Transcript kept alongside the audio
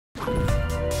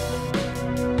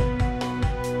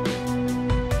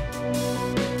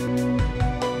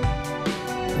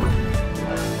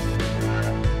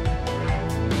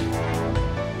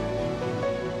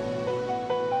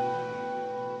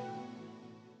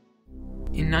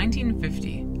In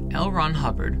 1950, L. Ron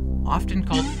Hubbard, often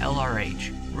called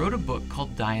LRH, wrote a book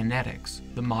called Dianetics,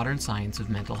 The Modern Science of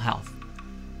Mental Health.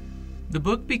 The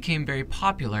book became very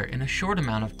popular in a short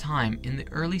amount of time in the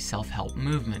early self-help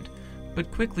movement,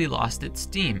 but quickly lost its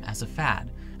steam as a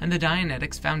fad, and the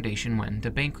Dianetics Foundation went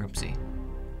into bankruptcy.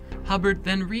 Hubbard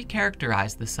then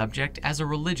recharacterized the subject as a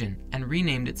religion and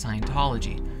renamed it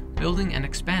Scientology, building and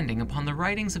expanding upon the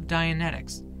writings of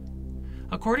Dianetics.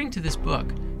 According to this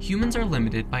book, humans are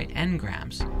limited by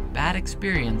engrams, bad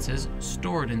experiences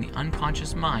stored in the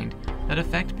unconscious mind that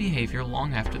affect behavior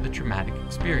long after the traumatic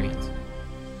experience.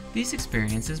 These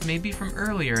experiences may be from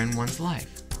earlier in one's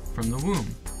life, from the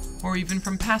womb, or even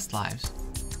from past lives.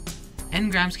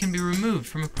 Engrams can be removed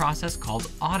from a process called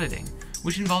auditing,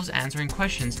 which involves answering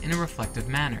questions in a reflective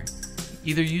manner,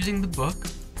 either using the book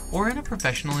or in a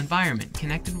professional environment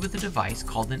connected with a device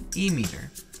called an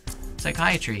e-meter.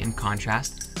 Psychiatry, in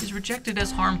contrast, is rejected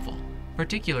as harmful,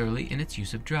 particularly in its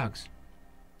use of drugs.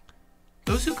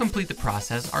 Those who complete the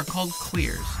process are called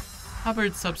clears.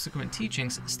 Hubbard's subsequent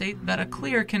teachings state that a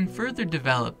clear can further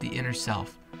develop the inner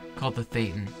self, called the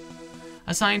thetan.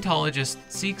 A Scientologist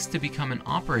seeks to become an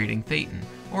operating thetan,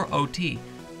 or OT,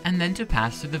 and then to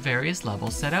pass through the various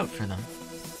levels set out for them.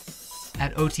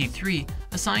 At OT3,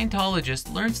 a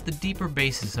Scientologist learns the deeper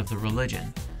basis of the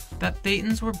religion, that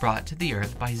thetans were brought to the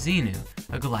earth by Xenu,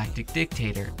 a galactic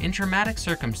dictator, in traumatic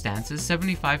circumstances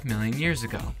 75 million years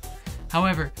ago.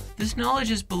 However, this knowledge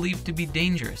is believed to be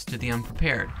dangerous to the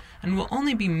unprepared, and will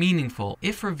only be meaningful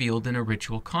if revealed in a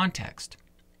ritual context.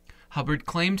 Hubbard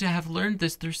claimed to have learned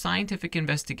this through scientific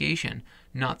investigation,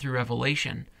 not through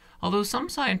revelation, although some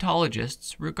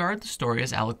Scientologists regard the story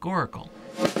as allegorical.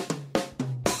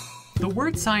 The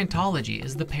word Scientology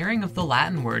is the pairing of the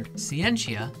Latin word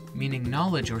scientia, meaning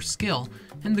knowledge or skill,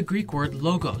 and the Greek word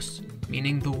logos,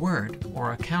 meaning the word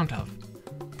or account of.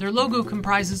 Their logo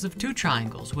comprises of two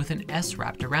triangles with an S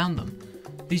wrapped around them.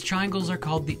 These triangles are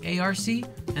called the ARC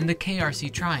and the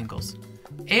KRC triangles.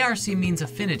 ARC means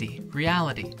affinity,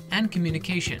 reality, and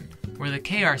communication, where the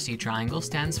KRC triangle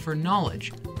stands for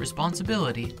knowledge,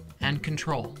 responsibility, and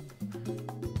control.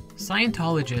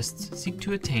 Scientologists seek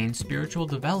to attain spiritual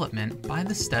development by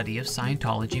the study of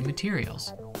Scientology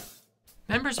materials.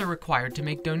 Members are required to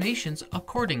make donations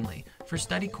accordingly for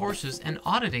study courses and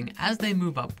auditing as they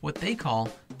move up what they call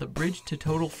the bridge to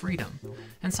total freedom,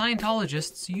 and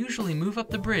Scientologists usually move up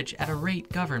the bridge at a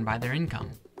rate governed by their income.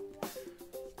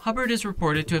 Hubbard is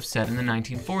reported to have said in the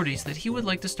 1940s that he would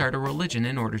like to start a religion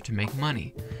in order to make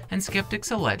money, and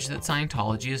skeptics allege that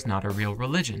Scientology is not a real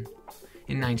religion.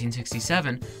 In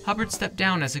 1967, Hubbard stepped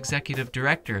down as executive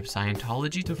director of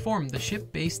Scientology to form the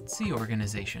Ship-Based Sea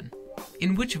Organization,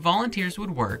 in which volunteers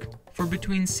would work for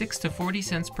between 6 to 40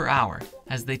 cents per hour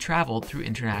as they traveled through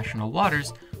international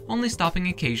waters, only stopping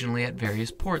occasionally at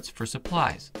various ports for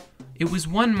supplies. It was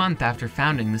 1 month after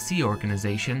founding the Sea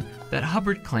Organization that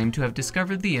Hubbard claimed to have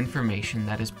discovered the information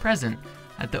that is present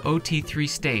at the OT3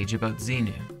 stage about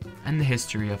Xenu and the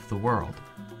history of the world.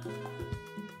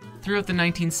 Throughout the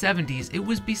 1970s, it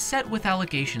was beset with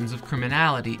allegations of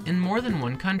criminality in more than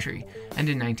one country, and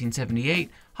in 1978,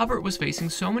 Hubbard was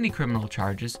facing so many criminal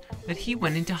charges that he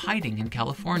went into hiding in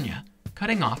California,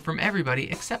 cutting off from everybody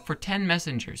except for 10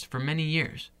 messengers for many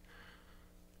years.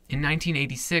 In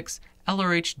 1986,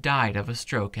 LRH died of a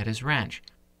stroke at his ranch,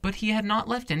 but he had not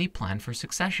left any plan for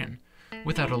succession.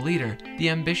 Without a leader, the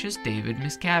ambitious David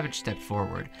Miscavige stepped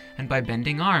forward, and by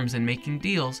bending arms and making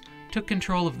deals, took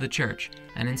control of the church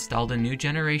and installed a new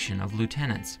generation of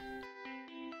lieutenants.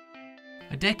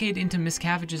 A decade into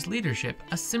Miscavige's leadership,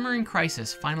 a simmering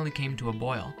crisis finally came to a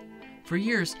boil. For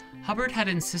years, Hubbard had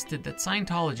insisted that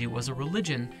Scientology was a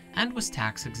religion and was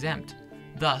tax-exempt.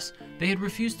 Thus, they had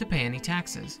refused to pay any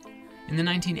taxes. In the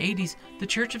 1980s, the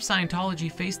Church of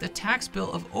Scientology faced a tax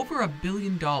bill of over $1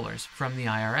 billion from the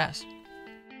IRS.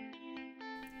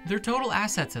 Their total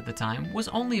assets at the time was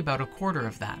only about a quarter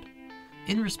of that.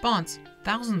 In response,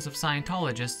 thousands of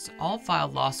Scientologists all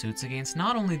filed lawsuits against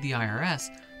not only the IRS,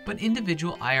 but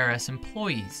individual IRS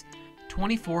employees,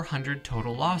 2,400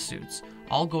 total lawsuits,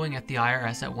 all going at the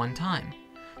IRS at one time.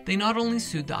 They not only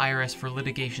sued the IRS for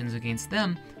litigations against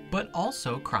them, but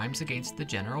also crimes against the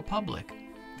general public.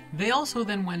 They also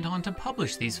then went on to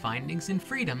publish these findings in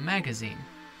Freedom magazine,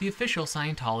 the official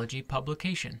Scientology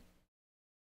publication.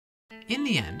 In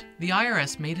the end, the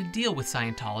IRS made a deal with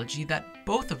Scientology that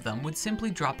both of them would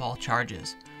simply drop all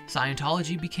charges.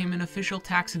 Scientology became an official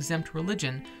tax-exempt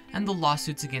religion, and the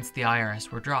lawsuits against the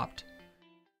IRS were dropped.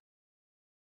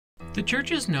 The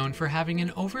church is known for having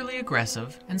an overly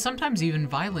aggressive and sometimes even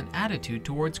violent attitude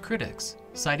towards critics,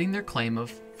 citing their claim of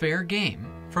fair game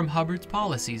from Hubbard's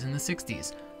policies in the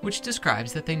 60s, which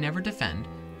describes that they never defend,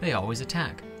 they always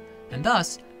attack. And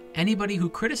thus, anybody who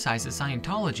criticizes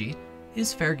Scientology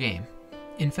is fair game.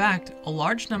 In fact, a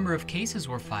large number of cases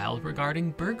were filed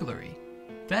regarding burglary,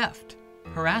 theft,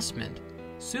 harassment,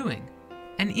 suing,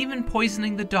 and even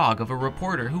poisoning the dog of a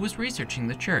reporter who was researching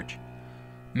the church.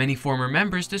 Many former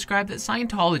members described that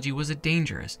Scientology was a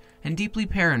dangerous and deeply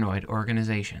paranoid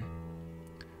organization.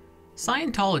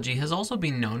 Scientology has also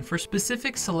been known for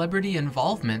specific celebrity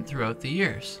involvement throughout the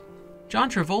years. John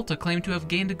Travolta claimed to have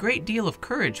gained a great deal of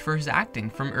courage for his acting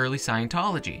from early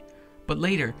Scientology, but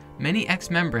later, many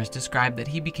ex-members described that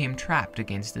he became trapped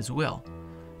against his will.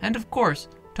 And of course,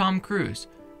 Tom Cruise,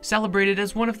 celebrated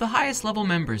as one of the highest-level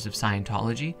members of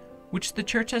Scientology, which the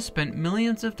church has spent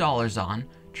millions of dollars on,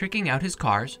 tricking out his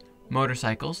cars,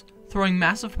 motorcycles, throwing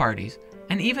massive parties,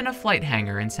 and even a flight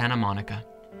hangar in Santa Monica.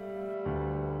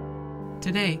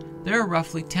 Today, there are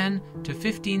roughly 10 to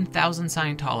 15,000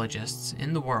 Scientologists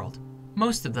in the world,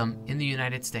 most of them in the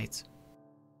United States.